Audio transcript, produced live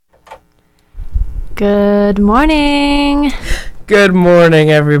Good morning. Good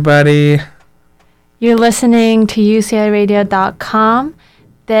morning, everybody. You're listening to UCIRadio.com.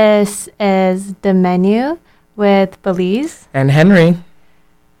 This is The Menu with Beliz. And Henry.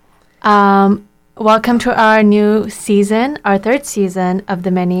 Welcome to our new season, our third season of The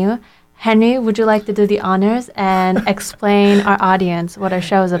Menu. Henry, would you like to do the honors and explain our audience what our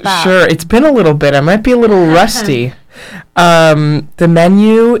show is about? Sure. It's been a little bit. I might be a little rusty. The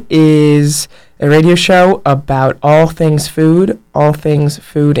Menu is a radio show about all things food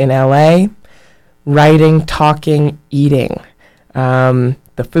in LA, writing, talking, eating,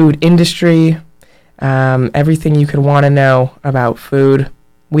 the food industry, everything you could want to know about food.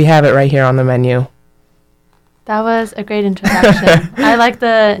 We have it right here on The Menu. That was a great introduction. I like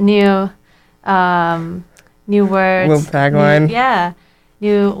the new words. Little tagline.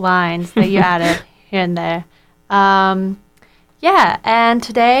 New lines that you added here and there. And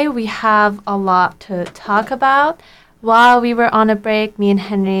today we have a lot to talk about. While we were on a break, me and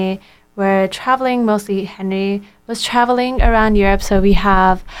Henry were traveling. Mostly Henry was traveling around Europe, so we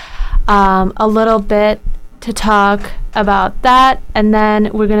have a little bit to talk about that. And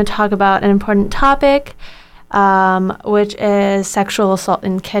then we're going to talk about an important topic, which is sexual assault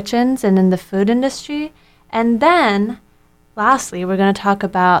in kitchens and in the food industry. And then, lastly, we're going to talk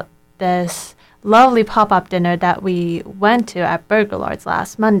about this lovely pop-up dinner that we went to at Burgerlords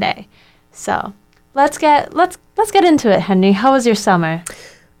last Monday. So let's get into it, Henry. How was your summer?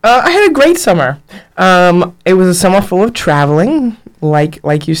 I had a great summer. It was a summer full of traveling,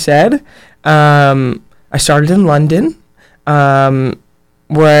 like you said. I started in London,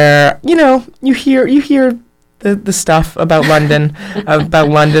 where you hear the stuff about London, about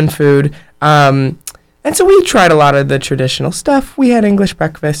London food. And so we tried a lot of the traditional stuff. We had English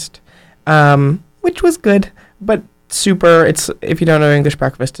breakfast, which was good, but super. If you don't know, English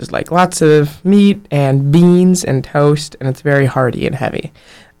breakfast is like lots of meat and beans and toast, and it's very hearty and heavy.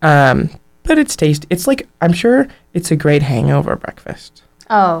 But it's tasty. It's like, I'm sure it's a great hangover breakfast.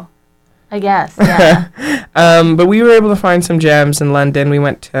 Oh, I guess, yeah. But we were able to find some gems in London. We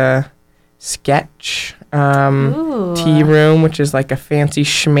went to Sketch Tea Room, which is like a fancy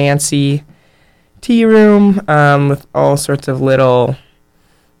schmancy tea room with all sorts of little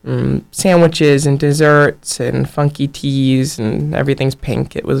sandwiches and desserts and funky teas, and everything's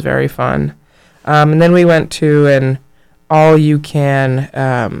pink. It was very fun. And then we went to an all-you-can,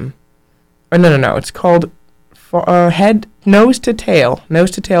 it's called Nose to Tail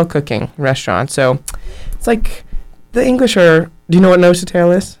cooking restaurant. So it's like the English are, do you know what nose to tail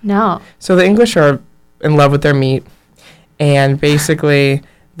is? No. So the English are in love with their meat, and basically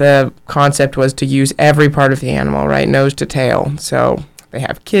the concept was to use every part of the animal, right, nose to tail. So they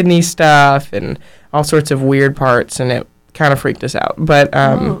have kidney stuff and all sorts of weird parts, and it kind of freaked us out. But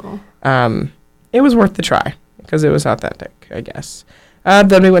it was worth the try because it was authentic, I guess.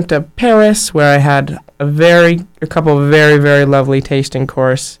 Then we went to Paris, where I had a couple of very, very lovely tasting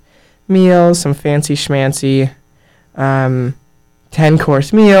course meals, some fancy schmancy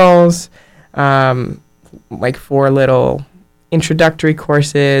 10-course meals, like 4 little introductory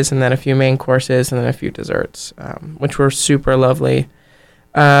courses, and then a few main courses, and then a few desserts, which were super lovely.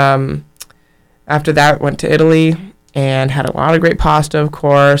 After that, went to Italy and had a lot of great pasta, of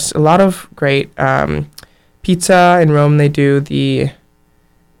course, a lot of great pizza. In Rome, they do the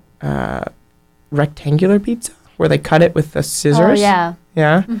rectangular pizza, where they cut it with the scissors. Oh, yeah.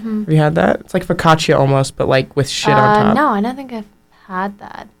 Yeah? Mm-hmm. Have you had that? It's like focaccia almost, but like with shit on top. No, I don't think I've had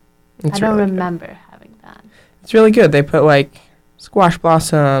that. I don't really remember having that. It's really good. They put like squash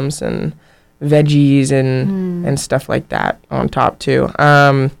blossoms and veggies and stuff like that on top too.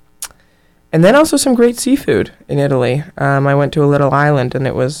 And then also some great seafood in Italy. I went to a little island, and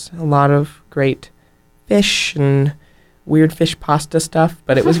it was a lot of great fish and weird fish pasta stuff,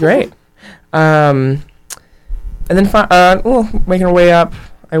 but it was great. And then making our way up,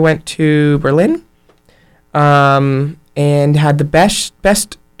 I went to Berlin and had the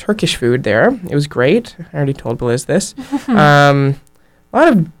best Turkish food there. It was great. I already told Beliz this. A lot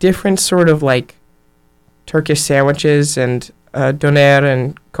of different sort of like Turkish sandwiches and doner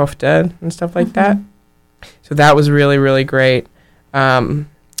and kofta and stuff like that. So that was really, really great. Their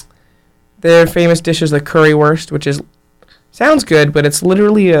famous dish is the currywurst, which sounds good, but it's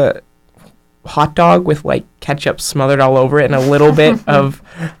literally a hot dog with like ketchup smothered all over it and a little bit of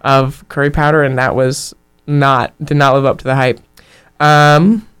curry powder, and that was did not live up to the hype.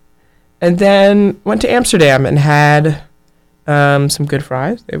 And then went to Amsterdam and had some good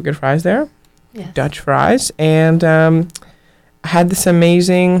fries. They have good fries there. Yes. Dutch fries. And had this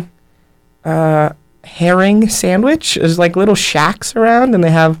amazing herring sandwich. There's like little shacks around, and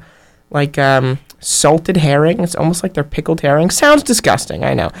they have like salted herring. It's almost like they're pickled herring. Sounds disgusting,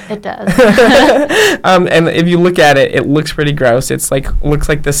 I know. It does. And if you look at it, it looks pretty gross. It's looks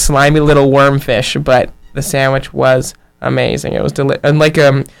like this slimy little worm fish, but the sandwich was amazing. It was and it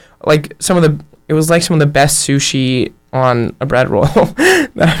was like some of the best sushi on a bread roll,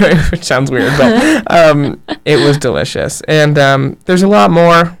 which sounds weird, but it was delicious. And there's a lot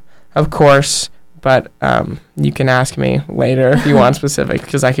more, of course, but you can ask me later if you want specifics,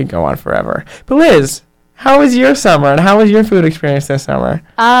 because I could go on forever. But Liz, how was your summer, and how was your food experience this summer?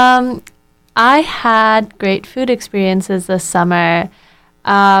 I had great food experiences this summer.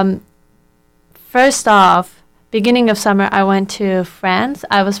 First off, beginning of summer, I went to France.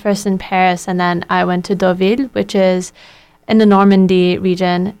 I was first in Paris, and then I went to Deauville, which is in the Normandy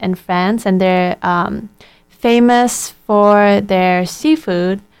region in France, and they're famous for their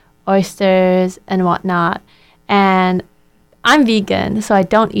seafood, oysters, and whatnot. And I'm vegan, so I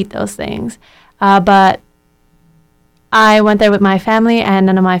don't eat those things. But I went there with my family, and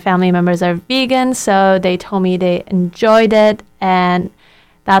none of my family members are vegan, so they told me they enjoyed it, and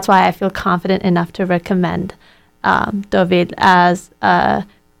that's why I feel confident enough to recommend Deauville as a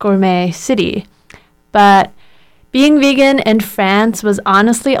gourmet city. But being vegan in France was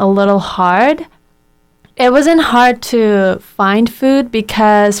honestly a little hard. It wasn't hard to find food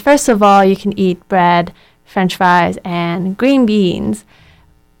because, first of all, you can eat bread, French fries, and green beans.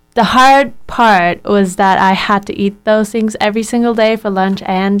 The hard part was that I had to eat those things every single day for lunch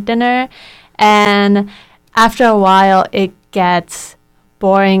and dinner. And after a while, it gets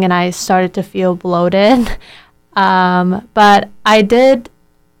boring and I started to feel bloated. But I did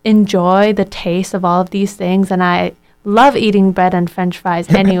enjoy the taste of all of these things, and I love eating bread and French fries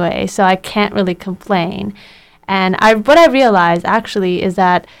anyway, so I can't really complain. And what I realized actually is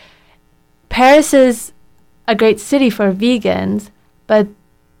that Paris is a great city for vegans, but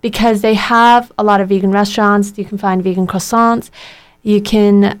because they have a lot of vegan restaurants, you can find vegan croissants, you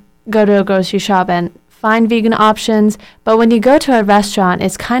can go to a grocery shop and find vegan options, but when you go to a restaurant,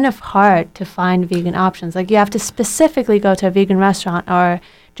 it's kind of hard to find vegan options. Like, you have to specifically go to a vegan restaurant or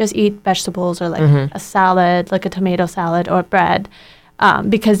just eat vegetables or like a salad, like a tomato salad or bread,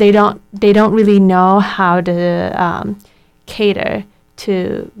 because they don't really know how to cater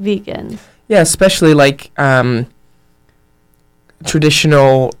to vegans. Yeah, especially like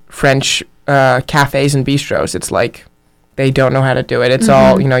traditional French cafes and bistros. It's like they don't know how to do it. It's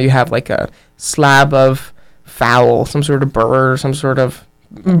all, you have like a slab of fowl, some sort of bird, some sort of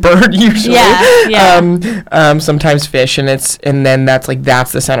bird usually. Sometimes fish, and then that's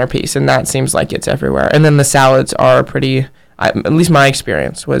the centerpiece, and that seems like it's everywhere. And then the salads are pretty, at least my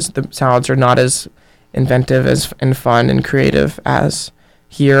experience was the salads are not as inventive as and fun and creative as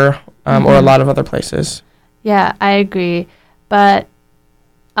here or a lot of other places. Yeah, I agree. But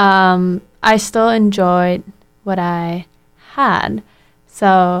I still enjoyed what I had.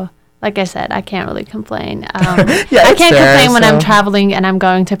 So, like I said, I can't really complain. I can't complain when I'm traveling and I'm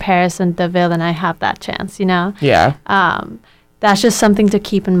going to Paris and Deauville and I have that chance, Yeah. That's just something to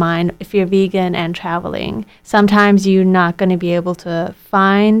keep in mind if you're vegan and traveling. Sometimes you're not going to be able to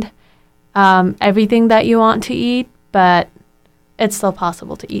find everything that you want to eat, but it's still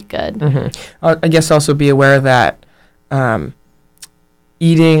possible to eat good. I guess also be aware that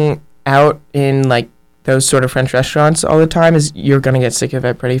eating out in like those sort of French restaurants all the time you're going to get sick of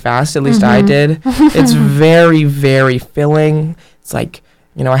it pretty fast. At least I did. It's very, very filling. It's like,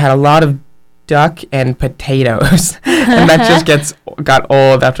 I had a lot of duck and potatoes and that just got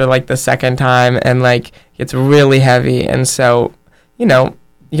old after like the second time and like it's really heavy. And so, you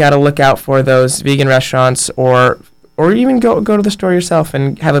got to look out for those vegan restaurants or even go to the store yourself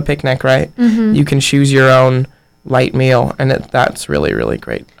and have a picnic, right? You can choose your own light meal, and that's really, really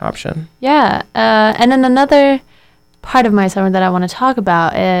great option. Yeah, and then another part of my summer that I want to talk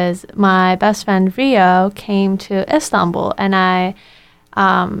about is my best friend Rio came to Istanbul, and I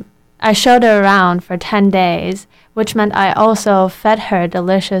showed her around for 10 days, which meant I also fed her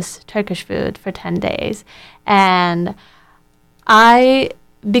delicious Turkish food for 10 days. And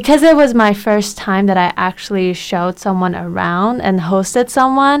because it was my first time that I actually showed someone around and hosted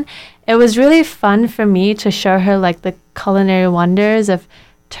someone, it was really fun for me to show her like the culinary wonders of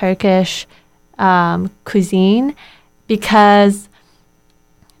Turkish cuisine, because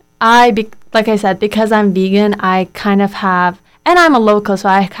like I said, because I'm vegan, I kind of have, and I'm a local, so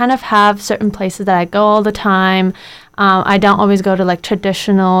I kind of have certain places that I go all the time. I don't always go to like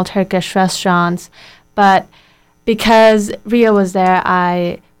traditional Turkish restaurants, but because Rio was there,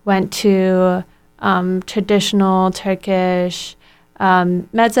 I went to traditional Turkish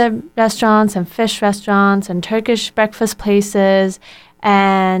mezze restaurants and fish restaurants and Turkish breakfast places,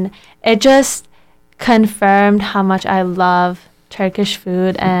 and it just confirmed how much I love Turkish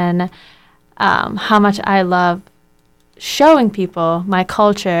food and how much I love showing people my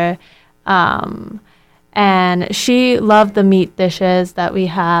culture. And she loved the meat dishes that we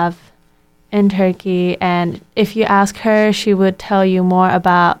have in Turkey. And if you ask her, she would tell you more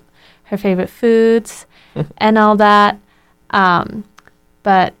about her favorite foods and all that.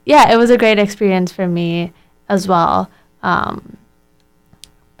 But yeah, it was a great experience for me as well.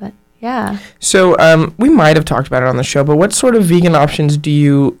 But yeah. So we might have talked about it on the show, but what sort of vegan options do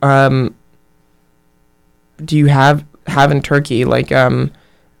you have in Turkey? Like, how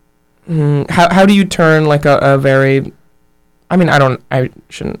do you turn like a very, I mean, I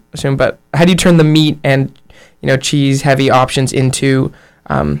shouldn't assume, but how do you turn the meat and, cheese heavy options into,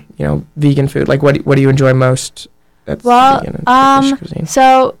 vegan food? Like what do you enjoy most? That's vegan in Turkish cuisine?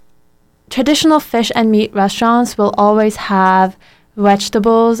 So traditional fish and meat restaurants will always have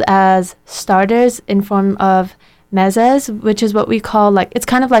vegetables as starters in form of mezes, which is what we call it's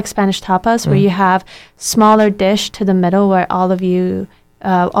kind of like Spanish tapas, where you have smaller dish to the middle where all of the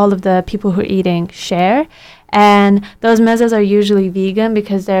people who are eating share. And those mezes are usually vegan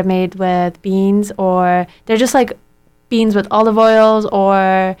because they're made with beans, or they're just like beans with olive oils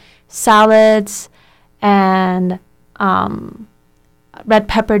or salads and red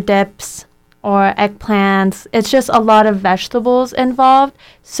pepper dips or eggplants. It's just a lot of vegetables involved.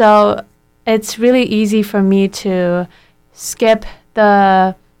 So it's really easy for me to skip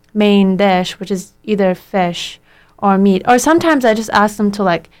the main dish, which is either fish or meat. Or sometimes I just ask them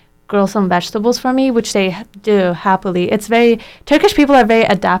to grill some vegetables for me, which they do happily. Turkish people are very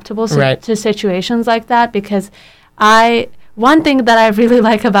adaptable to situations like that, because one thing that I really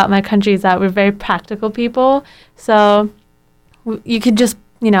like about my country is that we're very practical people. So you could just,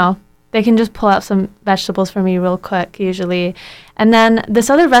 they can just pull out some vegetables for me real quick usually. And then this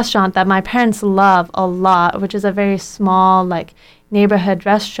other restaurant that my parents love a lot, which is a very small neighborhood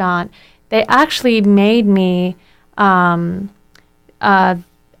restaurant, they actually made me a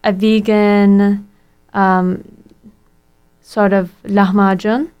vegan sort of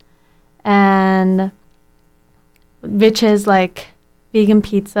lahmacun, and which is vegan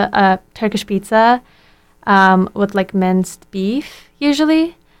pizza, Turkish pizza, with minced beef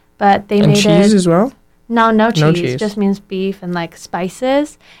usually, but they made cheese as well. No cheese. Just means beef and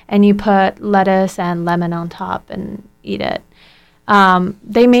spices, and you put lettuce and lemon on top and eat it.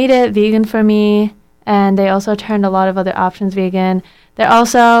 They made it vegan for me, and they also turned a lot of other options vegan. There are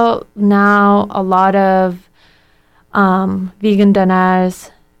also now a lot of vegan doners,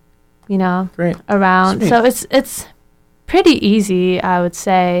 Great. around. Sweet. So it's pretty easy, I would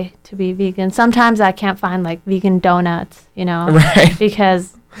say, to be vegan. Sometimes I can't find vegan donuts, Right.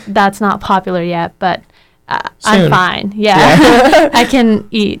 because that's not popular yet, but Soon. I'm fine. Yeah. I can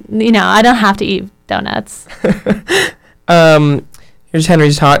eat, I don't have to eat donuts. Here's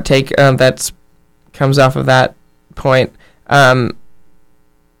Henry's hot take that comes off of that point.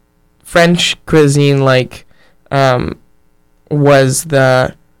 French cuisine was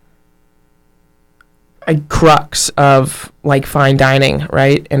the crux of fine dining,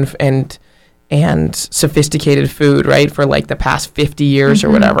 right? And sophisticated food, right? For the past 50 years or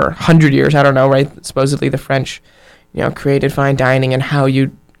whatever, 100 years, I don't know, right? Supposedly the French, created fine dining and how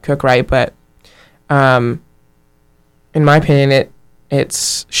you cook right. But in my opinion,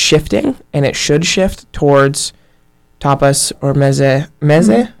 it's shifting, and it should shift towards tapas or meze.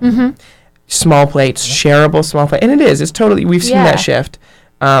 Mm-hmm. Small plates, shareable small plate. And it's totally, we've seen that shift.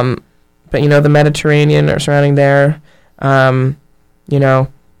 But, the Mediterranean or surrounding there,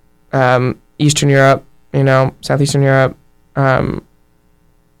 Eastern Europe, Southeastern Europe,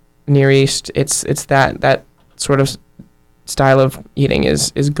 Near East, it's that sort of style of eating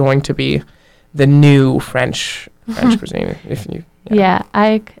is going to be the new French cuisine. Yeah,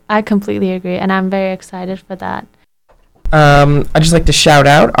 I completely agree, and I'm very excited for that. I'd just like to shout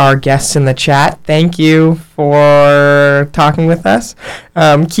out our guests in the chat. Thank you for talking with us.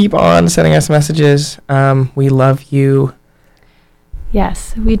 Keep on sending us messages. We love you.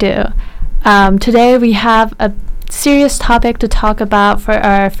 Yes, we do. Today we have a serious topic to talk about for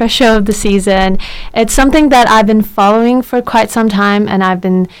our first show of the season. It's something that I've been following for quite some time, and I've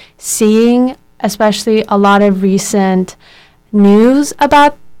been seeing especially a lot of recent news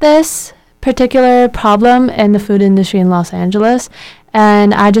about this particular problem in the food industry in Los Angeles,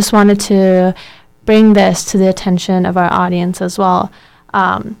 and I just wanted to bring this to the attention of our audience as well.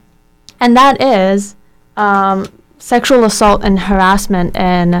 And that is sexual assault and harassment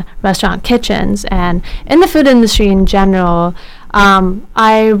in restaurant kitchens and in the food industry in general.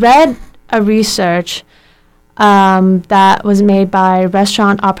 I read a research that was made by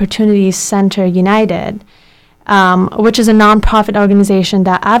Restaurant Opportunities Center United, which is a nonprofit organization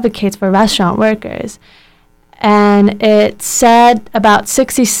that advocates for restaurant workers. And it said about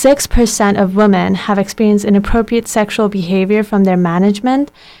 66% of women have experienced inappropriate sexual behavior from their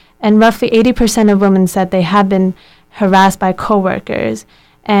management, and roughly 80% of women said they had been harassed by coworkers,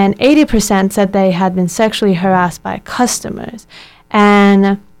 and 80% said they had been sexually harassed by customers.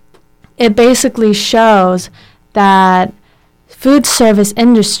 And it basically shows that food service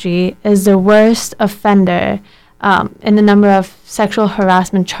industry is the worst offender in the number of sexual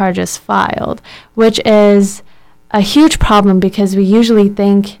harassment charges filed, which is a huge problem because we usually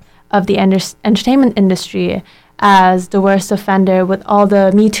think of the entertainment industry as the worst offender with all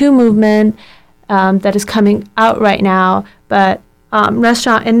the Me Too movement that is coming out right now. But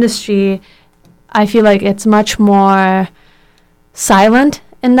restaurant industry, I feel like it's much more silent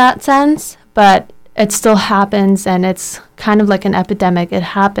in that sense, but it still happens, and it's kind of like an epidemic. It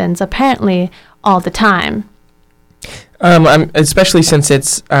happens apparently all the time. Especially since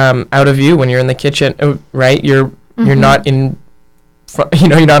it's out of view when you're in the kitchen, right? You're not in,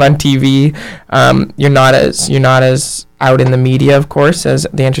 you're not on TV. You're not as out in the media, of course, as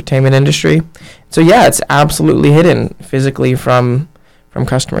the entertainment industry. So yeah, it's absolutely hidden physically from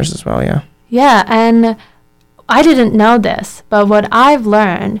customers as well. Yeah. Yeah, and I didn't know this, but what I've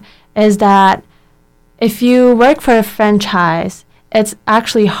learned is that if you work for a franchise, it's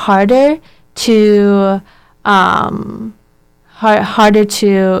actually harder to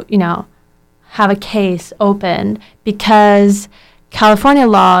have a case opened, because California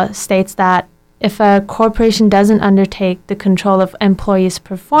law states that if a corporation doesn't undertake the control of employees'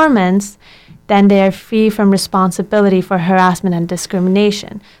 performance, then they are free from responsibility for harassment and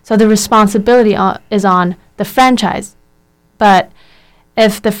discrimination. So the responsibility is on the franchise. But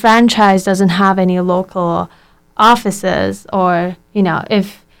if the franchise doesn't have any local offices, or,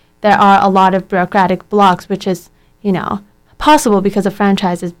 if there are a lot of bureaucratic blocks, which is, possible because a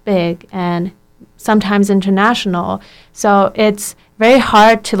franchise is big and sometimes international. So it's very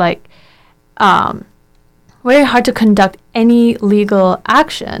hard to conduct any legal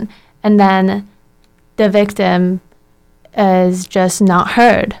action, and then the victim is just not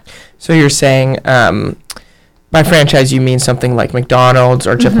heard. So you're saying by franchise you mean something like McDonald's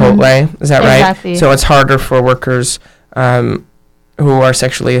or Chipotle, is that right? Exactly. So it's harder for workers who are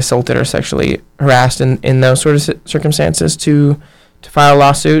sexually assaulted or sexually harassed in those sort of circumstances to file a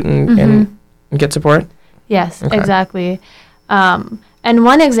lawsuit and get support? Yes, Okay. exactly. And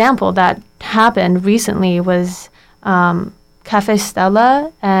one example that happened recently was Cafe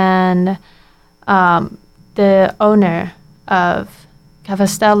Stella, and the owner of Cafe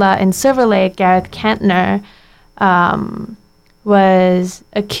Stella in Silver Lake, Gareth Kantner, was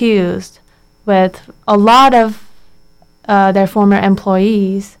accused with a lot of their former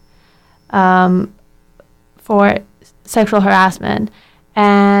employees for sexual harassment.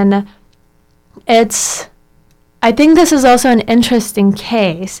 And I think this is also an interesting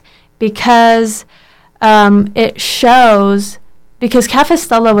case because it shows, because Cafe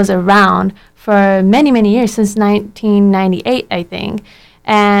Stella was around for many, many years, since 1998, I think.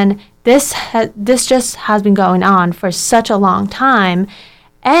 And this just has been going on for such a long time.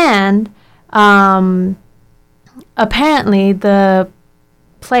 And apparently the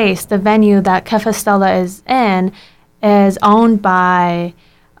venue that Cafe Stella is in is owned by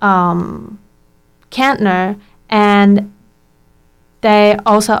Kantner, and they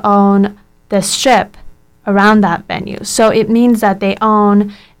also own the strip around that venue. So it means that they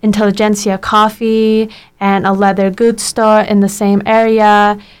own Intelligentsia Coffee and a leather goods store in the same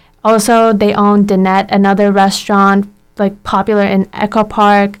area. Also, they own Danette, another restaurant popular in Echo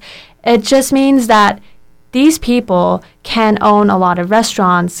Park. It just means that these people can own a lot of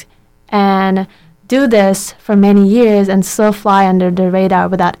restaurants and do this for many years and still fly under the radar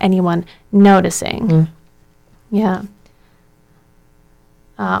without anyone noticing. Yeah.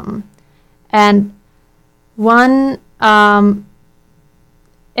 And one,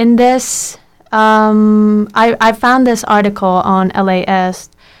 in this, I found this article on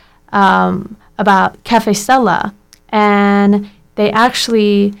LAist about Cafe Stella, and they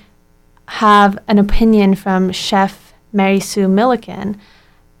actually have an opinion from Chef Mary Sue Milliken,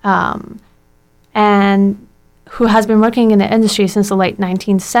 and who has been working in the industry since the late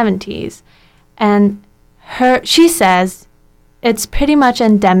 1970s. And she says it's pretty much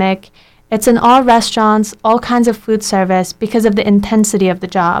endemic. It's in all restaurants, all kinds of food service, because of the intensity of the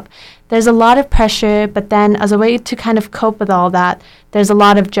job. There's a lot of pressure, but then as a way to kind of cope with all that, there's a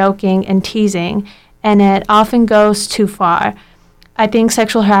lot of joking and teasing, and it often goes too far. I think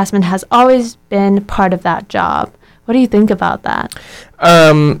sexual harassment has always been part of that job. What do you think about that?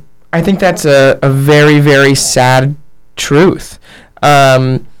 I think that's a very, very sad truth.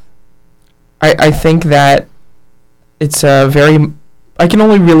 I think that it's a very... I can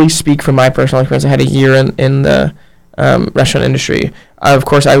only really speak from my personal experience. I had a year in the restaurant industry. Of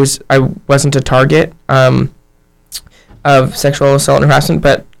course, I wasn't a target of sexual assault and harassment,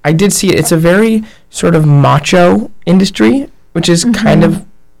 but I did see it. It's a very sort of macho industry, which is kind of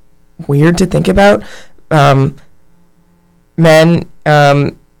weird to think about. Men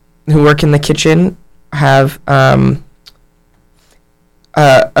who work in the kitchen have a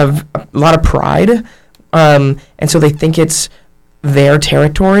lot of pride, and so they think it's their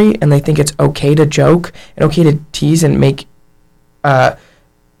territory, and they think it's okay to joke and okay to tease and make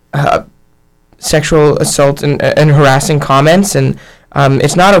sexual assault and harassing comments, and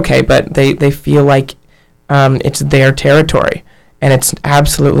it's not okay, but they feel like it's their territory, and it's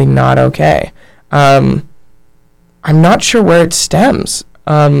absolutely not okay. I'm not sure where it stems.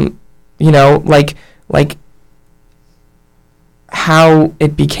 Like how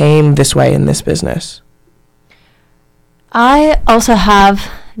it became this way in this business. I also have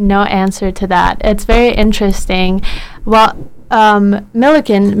no answer to that. It's very interesting. Well,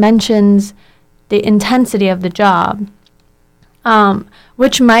 Milliken mentions the intensity of the job,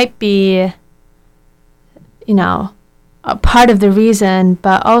 which might be, a part of the reason,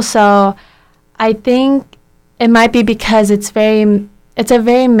 but also I think it might be because it's a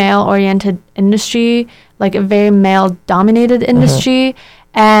very male-oriented industry, like a very male-dominated industry,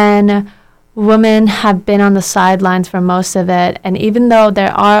 and women have been on the sidelines for most of it. And even though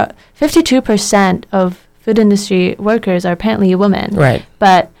there are 52% of food industry workers are apparently women, right?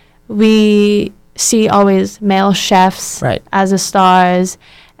 But we see always male chefs as the stars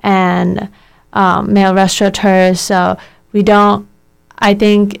and male restaurateurs. So we don't. I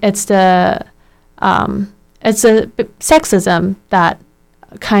think it's the sexism that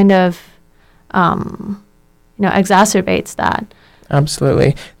kind of exacerbates that.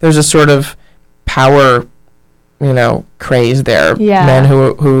 Absolutely. There's a sort of power, craze there. Yeah. Men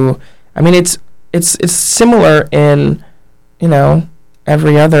who I mean, it's similar in,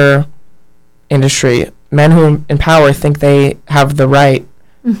 every other industry. Men who in power think they have the right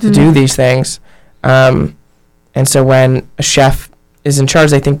to do these things. And so when a chef is in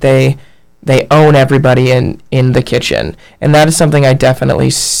charge, they think they own everybody in the kitchen. And that is something I definitely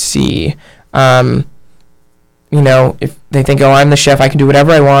see. If they think, I'm the chef, I can do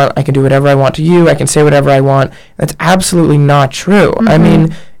whatever I want, I can do whatever I want to you, I can say whatever I want. That's absolutely not true. I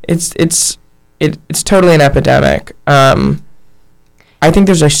mean, it's totally an epidemic. I think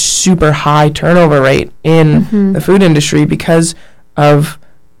there's a super high turnover rate in the food industry because of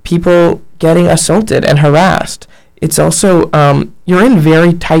people getting assaulted and harassed. It's also, you're in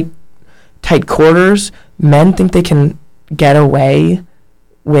very tight quarters. Men think they can get away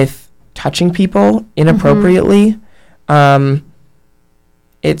with touching people inappropriately. I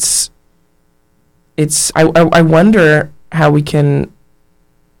wonder how we can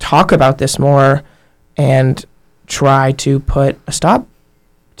talk about this more and try to put a stop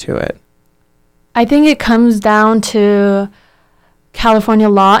to it. I think it comes down to California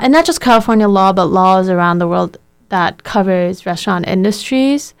law, and not just California law, but laws around the world that covers restaurant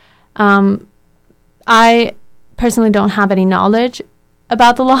industries. I personally don't have any knowledge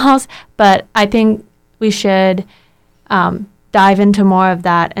about the laws, but I think we should dive into more of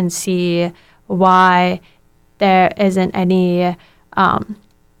that and see why there isn't any,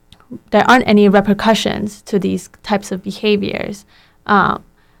 there aren't any repercussions to these types of behaviors.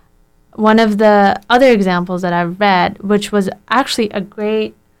 One of the other examples that I've read, which was actually a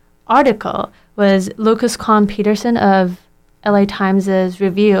great article, was Lucas Kahn Peterson of LA Times'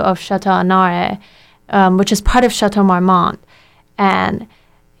 review of Chateau Anare, which is part of Chateau Marmont. And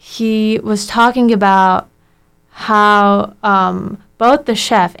he was talking about how both the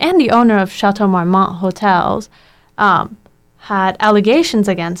chef and the owner of Chateau Marmont hotels had allegations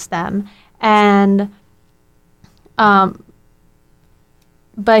against them, and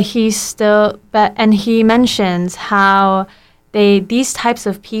but he mentions how these types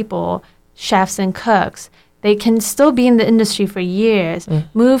of people, chefs and cooks, they can still be in the industry for years,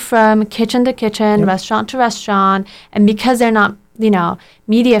 move from kitchen to kitchen, restaurant to restaurant, and because they're not,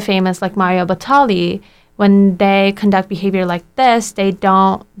 media famous like Mario Batali, when they conduct behavior like this, they're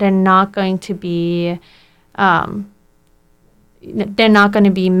not going to be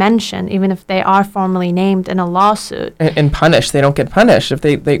mentioned, even if they are formally named in a lawsuit. And punished. They don't get punished. If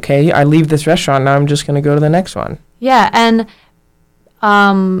they okay, I leave this restaurant, now I'm just going to go to the next one. Yeah, and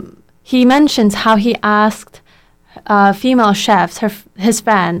he mentions how he asked female chefs, his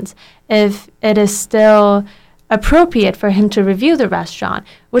friends, if it is still appropriate for him to review the restaurant,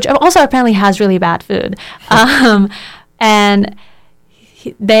 which also apparently has really bad food. And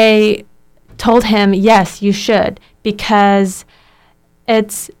they told him, yes, you should, because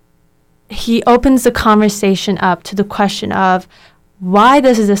he opens the conversation up to the question of why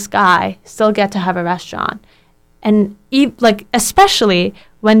does this guy still get to have a restaurant? And especially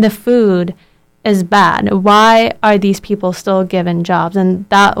when the food is bad, why are these people still given jobs? And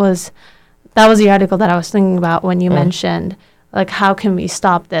that was the article that I was thinking about when you mentioned, how can we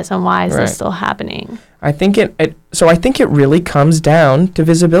stop this and why is this still happening? I think it really comes down to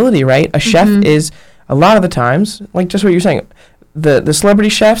visibility, right? A chef is, a lot of the times, like just what you're saying, the celebrity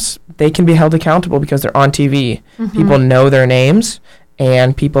chefs, they can be held accountable because they're on TV. People know their names,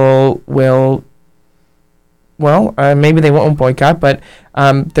 and people will, maybe they won't boycott, but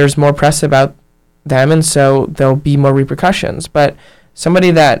there's more press about them, and so there'll be more repercussions. But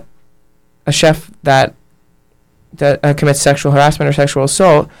a chef that commits sexual harassment or sexual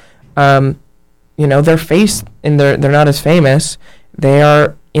assault, their face, and they're not as famous. They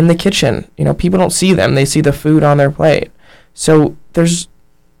are in the kitchen. People don't see them. They see the food on their plate. So there's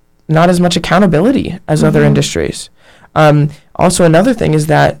not as much accountability as other industries. Also, another thing is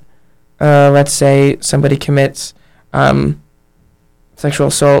that, let's say somebody commits sexual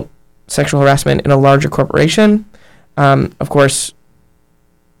assault, sexual harassment in a larger corporation. Of course,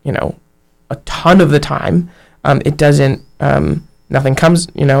 a ton of the time, it doesn't, nothing comes,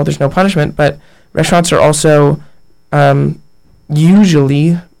 there's no punishment, but restaurants are also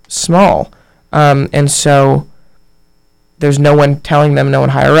usually small. And so there's no one telling them, no one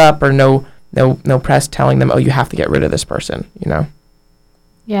higher up, or no press telling them, oh, you have to get rid of this person,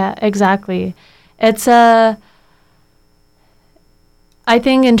 Yeah, exactly. It's I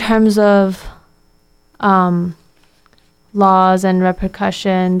think in terms of laws and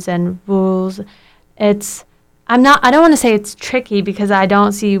repercussions and rules, I don't want to say it's tricky, because I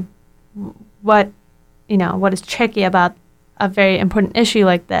don't see what is tricky about a very important issue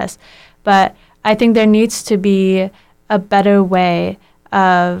like this. But I think there needs to be a better way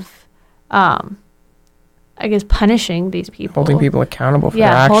of, punishing these people. Holding people accountable for their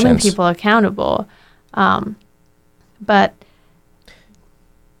actions. Yeah, holding people accountable. But,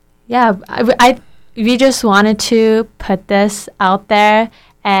 yeah, we just wanted to put this out there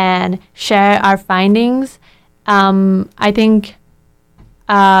and share our findings. I think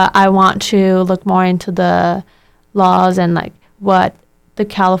I want to look more into the laws and what the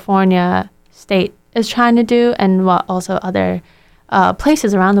California state is trying to do, and what also other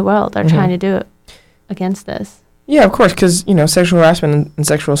places around the world are trying to do against this. Yeah, of course, because sexual harassment and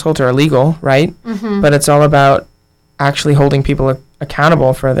sexual assault are illegal, right? But it's all about actually holding people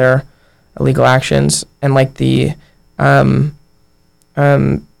accountable for their illegal actions, and the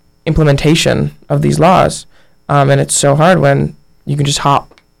implementation of these laws. And it's so hard when you can just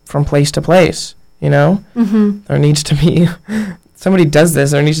hop from place to place. There needs to be somebody does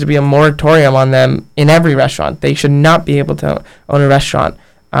this. There needs to be a moratorium on them in every restaurant. They should not be able to own a restaurant.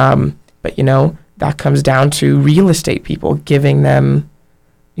 But that comes down to real estate people giving them,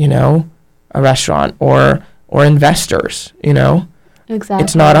 a restaurant, or investors. Exactly.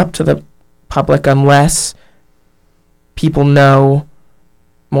 It's not up to the public unless people know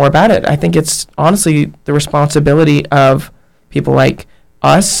more about it. I think it's honestly the responsibility of people like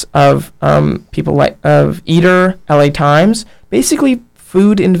us, of people of Eater, LA Times, basically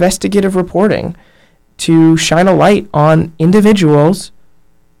food investigative reporting, to shine a light on individuals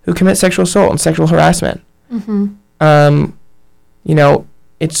who commit sexual assault and sexual harassment. It's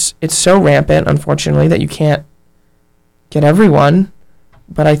so rampant, unfortunately, that you can't get everyone,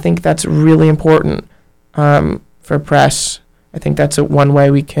 but I think that's really important for press. I think that's one way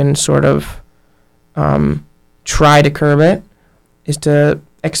we can sort of try to curb it, is to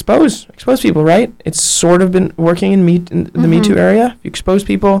expose people, right? It's sort of been working in the Me Too area. If you expose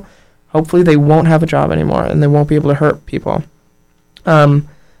people, hopefully they won't have a job anymore and they won't be able to hurt people.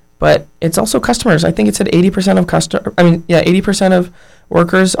 But it's also customers. I think it said 80% of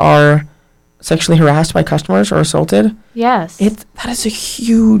workers are sexually harassed by customers or assaulted. Yes. That is a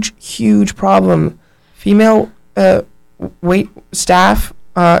huge, huge problem. Female wait staff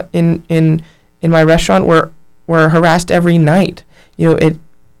in my restaurant were harassed every night. It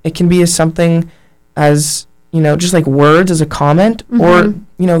can be as something as, just like words as a comment, or,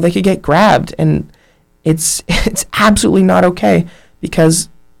 they could get grabbed, and it's absolutely not okay, because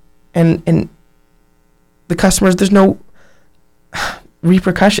and the customers, there's no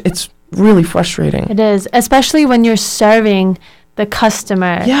repercussion. It's really frustrating. It is, especially when you're serving the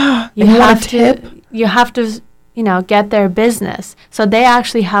customer. Yeah. You have to get their business. So they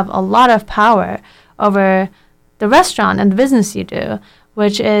actually have a lot of power over the restaurant and the business you do,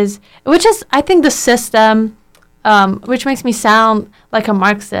 which is I think the system, which makes me sound like a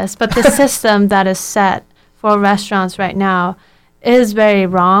Marxist, but the system that is set for restaurants right now is very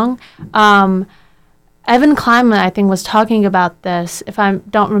wrong. Evan Kleinman, I think, was talking about this, if I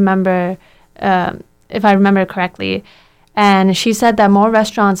remember correctly, and she said that more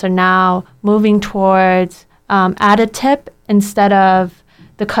restaurants are now moving towards added tip instead of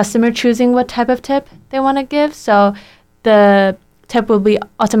the customer choosing what type of tip they want to give. So the tip will be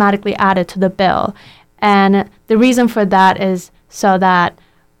automatically added to the bill. And the reason for that is so that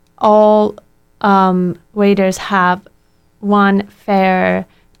all waiters have one fair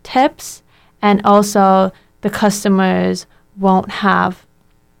tips, and also the customers won't have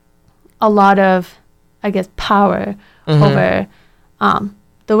a lot of, I guess, power over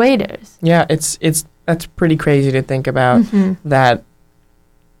the waiters. Yeah, that's pretty crazy to think about, that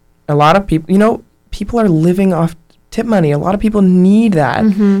a lot of people, people are living off tip money. A lot of people need that,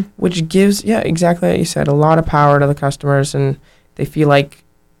 which gives, exactly what you said, a lot of power to the customers, and they feel like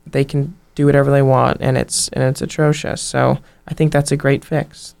they can do whatever they want, and it's atrocious. So I think that's a great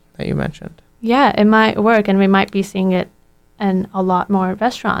fix that you mentioned. Yeah, it might work, and we might be seeing it in a lot more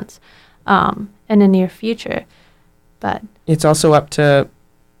restaurants in the near future. But it's also up to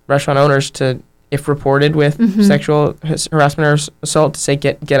restaurant owners to, if reported with sexual harassment or assault, to say,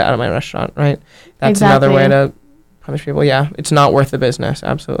 get out of my restaurant, right? That's another way to punish people. Yeah, it's not worth the business.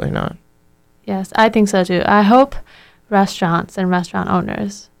 Absolutely not. Yes, I think so too. I hope restaurants and restaurant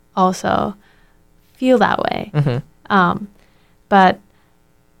owners also feel that way. But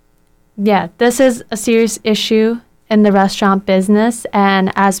yeah, this is a serious issue in the restaurant business, and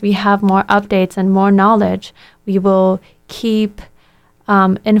as we have more updates and more knowledge, we will keep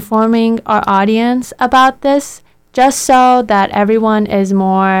informing our audience about this, just so that everyone is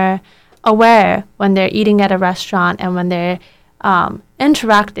more aware when they're eating at a restaurant and when they're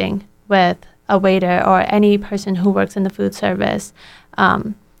interacting with a waiter or any person who works in the food service.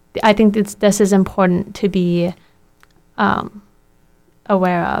 I think this is important to be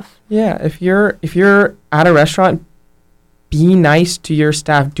aware of. Yeah, if you're at a restaurant, be nice to your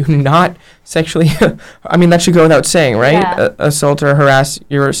staff. Do not sexually, I mean, that should go without saying, right? Yeah. Assault or harass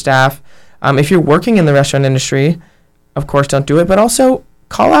your staff. If you're working in the restaurant industry, of course, don't do it. But also,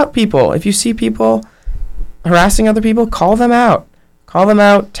 call out people. If you see people harassing other people, call them out. Call them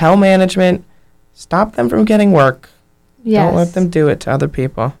out. Tell management. Stop them from getting work. Yes. Don't let them do it to other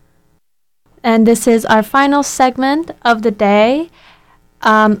people. And this is our final segment of the day.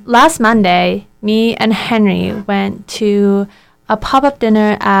 Last Monday, me and Henry went to a pop-up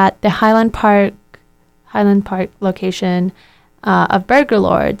dinner at the Highland Park location of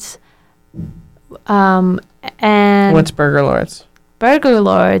Burgerlords. And What's Burgerlords?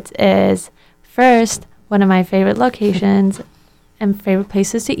 Burgerlords is, first, one of my favorite locations and favorite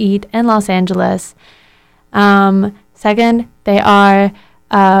places to eat in Los Angeles. Second, they are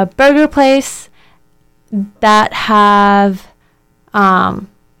a burger place that have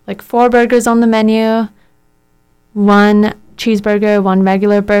like 4 burgers on the menu, 1 cheeseburger, 1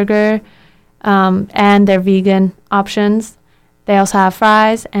 regular burger, and their vegan options. They also have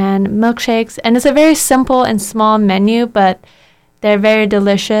fries and milkshakes, and it's a very simple and small menu, but they're very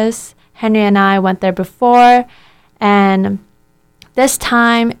delicious. Henry and I went there before, and this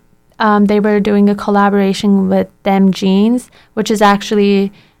time they were doing a collaboration with Them Jeans, which is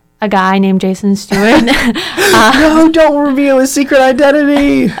actually a guy named Jason Stewart. No, don't reveal his secret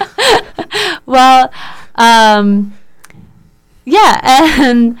identity. Well, yeah,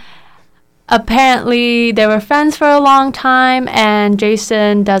 and apparently they were friends for a long time, and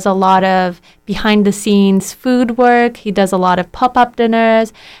Jason does a lot of behind-the-scenes food work. He does a lot of pop-up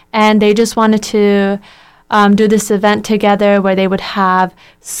dinners, and they just wanted to do this event together where they would have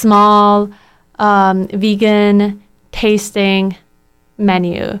small vegan tasting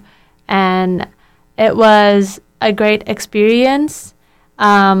menu, and it was a great experience.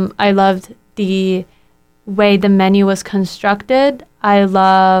 I loved the way the menu was constructed. I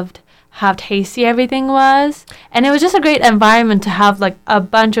loved how tasty everything was, and it was just a great environment to have like a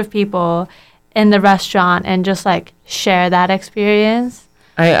bunch of people in the restaurant and just like share that experience.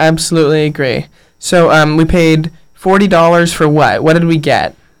 I absolutely agree. So we paid $40 for what? What did we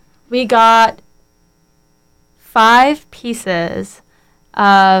get? We got 5 pieces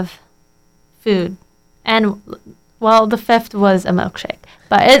of food, and well, the 5th was a milkshake,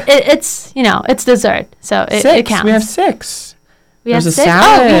 but it's it's dessert, so it counts. We have 6. We had 6.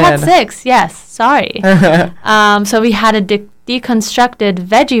 Salad. Oh, we had 6. Yes, sorry. So we had a deconstructed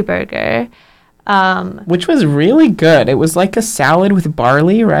veggie burger, Which was really good. It was like a salad with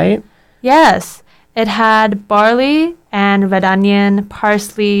barley, right? Yes. It had barley and red onion,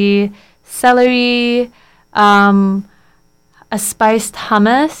 parsley, celery, a spiced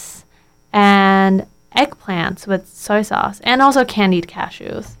hummus, and eggplants with soy sauce, and also candied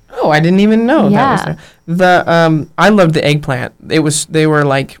cashews. Oh, I didn't even know that was Yeah. there. I loved the eggplant. They were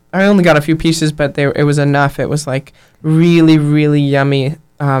like, I only got a few pieces, but it was enough. It was like really, really yummy.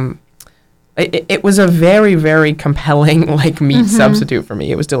 It was a very, very compelling like meat substitute for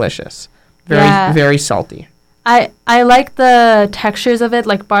me. It was delicious. Very, very salty. I like the textures of it.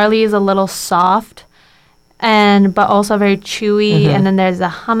 Like barley is a little soft, but also very chewy. And then there's the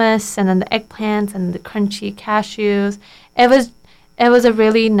hummus, and then the eggplants, and the crunchy cashews. It was a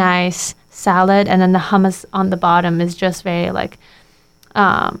really nice salad, and then the hummus on the bottom is just very like,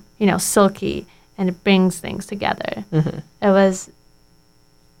 silky, and it brings things together. It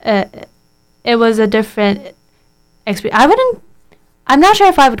was a different experience. I'm not sure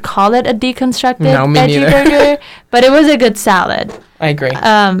if I would call it a deconstructed veggie burger, but it was a good salad. I agree.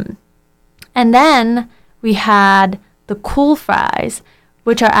 And then we had the cool fries,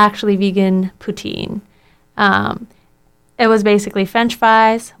 which are actually vegan poutine. It was basically French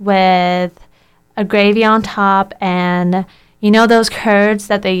fries with a gravy on top, and those curds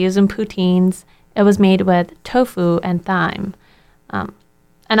that they use in poutines. It was made with tofu and thyme. And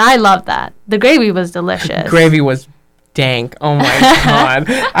I love that. The gravy was delicious. Gravy was dank. Oh my God.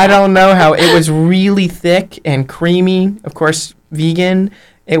 I don't know how. It was really thick and creamy. Of course, vegan.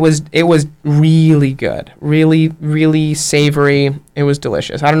 It was really good. Really, really savory. It was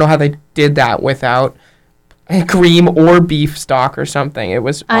delicious. I don't know how they did that without cream or beef stock or something. It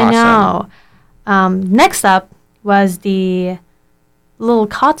was awesome. I know. Next up was the little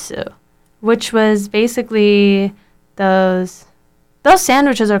katsu, which was basically those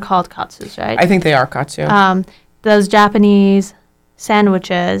sandwiches are called katsus, right? I think they are katsu. Those Japanese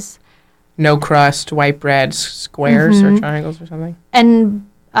sandwiches. No crust, white bread, squares or triangles or something. And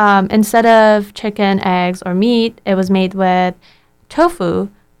instead of chicken, eggs, or meat, it was made with tofu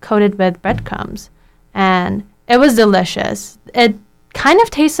coated with breadcrumbs. And it was delicious. It kind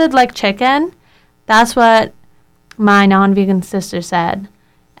of tasted like chicken. That's what my non-vegan sister said.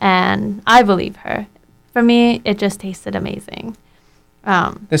 And I believe her. For me, it just tasted amazing.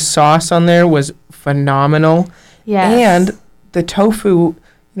 The sauce on there was phenomenal. Yes. And the tofu,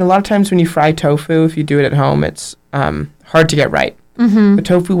 a lot of times when you fry tofu, if you do it at home, it's hard to get right. The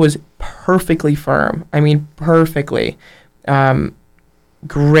tofu was perfectly firm. I mean, perfectly.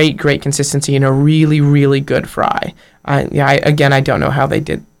 Great consistency and a really, really good fry. I don't know how they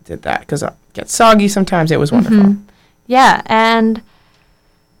did that because it gets soggy sometimes. It was wonderful. Yeah, and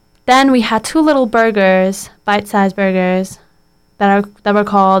then we had two little burgers, bite-sized burgers, that were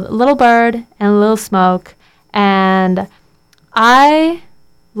called Little Bird and Little Smoke. And I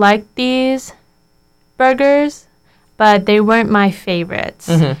liked these burgers, but they weren't my favorites.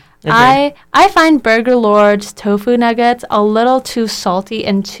 I find Burgerlords tofu nuggets a little too salty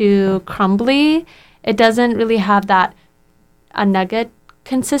and too crumbly. It doesn't really have that a nugget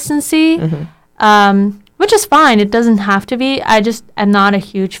consistency, which is fine. It doesn't have to be. I just am not a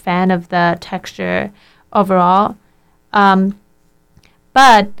huge fan of the texture overall.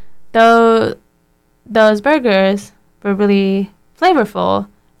 But those burgers were really flavorful,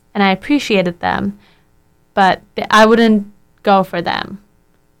 and I appreciated them. But I wouldn't go for them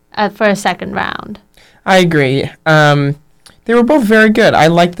for a second round. I agree. They were both very good. I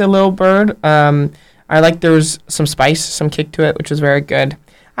liked the Little Bird. I liked there was some spice, some kick to it, which was very good.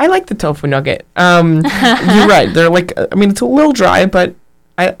 I like the tofu nugget. You're right. They're like, it's a little dry, but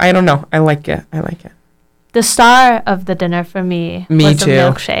I don't know. I like it. The star of the dinner for me was the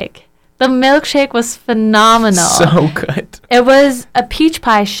milkshake. The milkshake was phenomenal. So good. It was a peach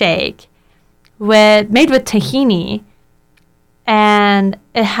pie shake made with tahini, and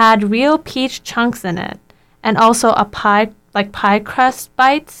it had real peach chunks in it, and also a pie crust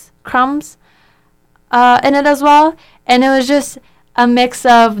crumbs in it as well. And it was just a mix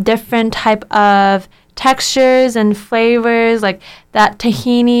of different type of textures and flavors. Like that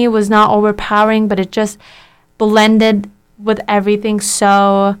tahini was not overpowering, but it just blended with everything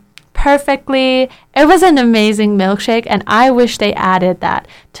so perfectly. It was an amazing milkshake, and I wish they added that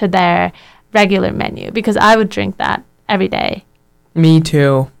to their regular menu because I would drink that every day. Me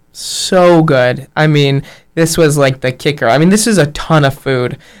too. So good. This was like the kicker. This is a ton of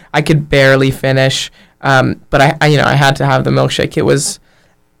food. I could barely finish, but I had to have the milkshake.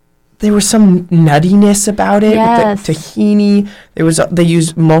 There was some nuttiness about it with the tahini. They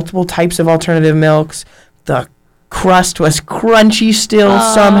used multiple types of alternative milks. The crust was crunchy still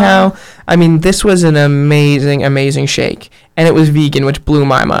somehow. I mean, this was an amazing, amazing shake. And it was vegan, which blew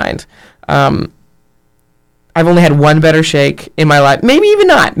my mind. I've only had one better shake in my life. Maybe even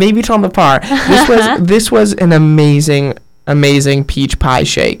not. Maybe it's on the par. This was an amazing, amazing peach pie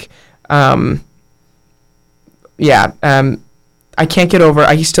shake. I can't get over.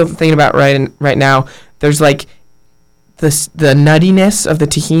 I still thinking about right now. There's like the nuttiness of the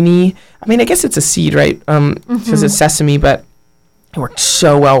tahini. I mean, I guess it's a seed, right? Because it's sesame, but it worked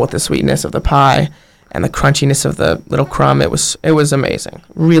so well with the sweetness of the pie and the crunchiness of the little crumb. It was amazing.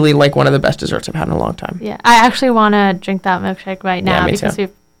 Really, like one of the best desserts I've had in a long time. Yeah, I actually want to drink that milkshake right now because we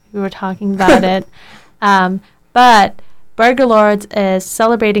were talking about it. But Burgerlords is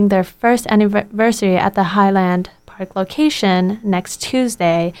celebrating their first anniversary at the Highland Park location next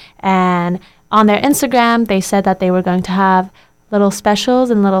Tuesday, and on their Instagram, they said that they were going to have little specials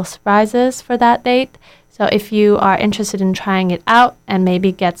and little surprises for that date. So if you are interested in trying it out and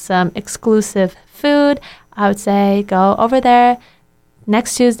maybe get some exclusive food, I would say go over there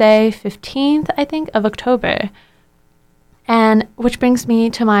next Tuesday, 15th, I think, of October. And which brings me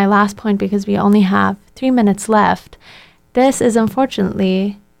to my last point because we only have 3 minutes left. This is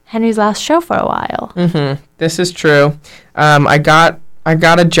unfortunately Henry's last show for a while. This is true. I got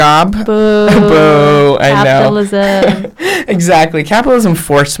a job. Boo. Boo. Capitalism. I know. Exactly. Capitalism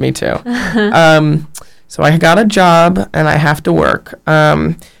forced me to. So I got a job and I have to work.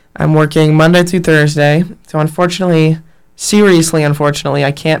 I'm working Monday through Thursday. So unfortunately,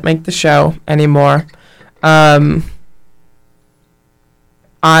 I can't make the show anymore. I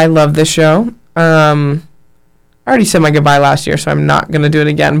love this show. I already said my goodbye last year, so I'm not going to do it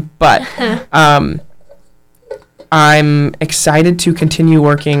again. But I'm excited to continue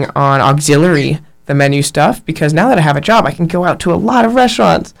working on auxiliary, the menu stuff, because now that I have a job, I can go out to a lot of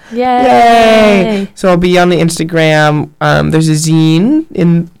restaurants. Yay! So I'll be on the Instagram. There's a zine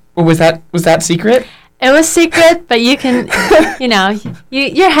in. Was that secret? It was secret, but you can,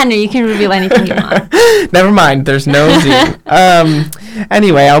 you're Henry. You can reveal anything you want. Never mind. There's no zine.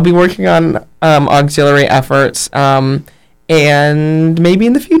 Anyway, I'll be working on auxiliary efforts. And maybe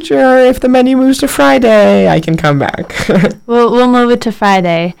in the future, if the menu moves to Friday, I can come back. We'll move it to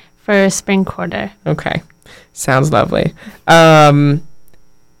Friday for spring quarter. Okay. Sounds lovely. This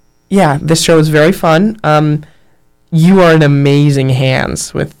show is very fun. You are in amazing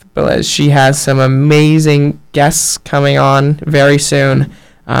hands with Beliz. She has some amazing guests coming on very soon.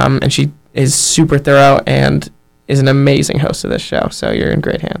 And she is super thorough and is an amazing host of this show. So you're in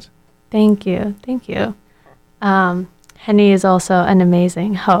great hands. Thank you. Henry is also an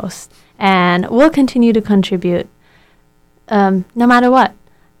amazing host and will continue to contribute no matter what.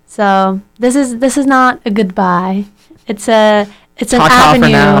 So this is not a goodbye. It's an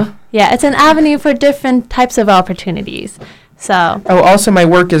avenue. Yeah, it's an avenue for different types of opportunities. So. Oh, also my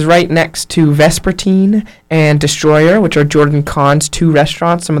work is right next to Vespertine and Destroyer, which are Jordan Kahn's 2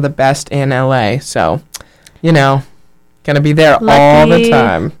 restaurants, some of the best in LA. So, gonna be there all the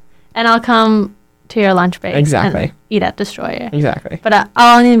time. And I'll come to your lunch break. Exactly. And eat at Destroyer. Exactly. But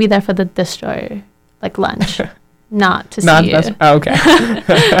I'll only be there for the Destroyer, like lunch, not to see you. Okay.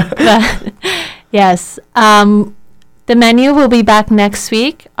 But, yes. The menu will be back next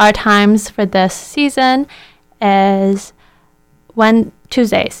week. Our times for this season is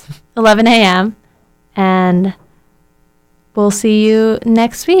Tuesdays, 11 a.m. And we'll see you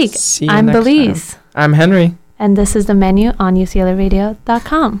next week. I'm Beliz. I'm Henry. And this is the menu on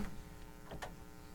UCLAradio.com.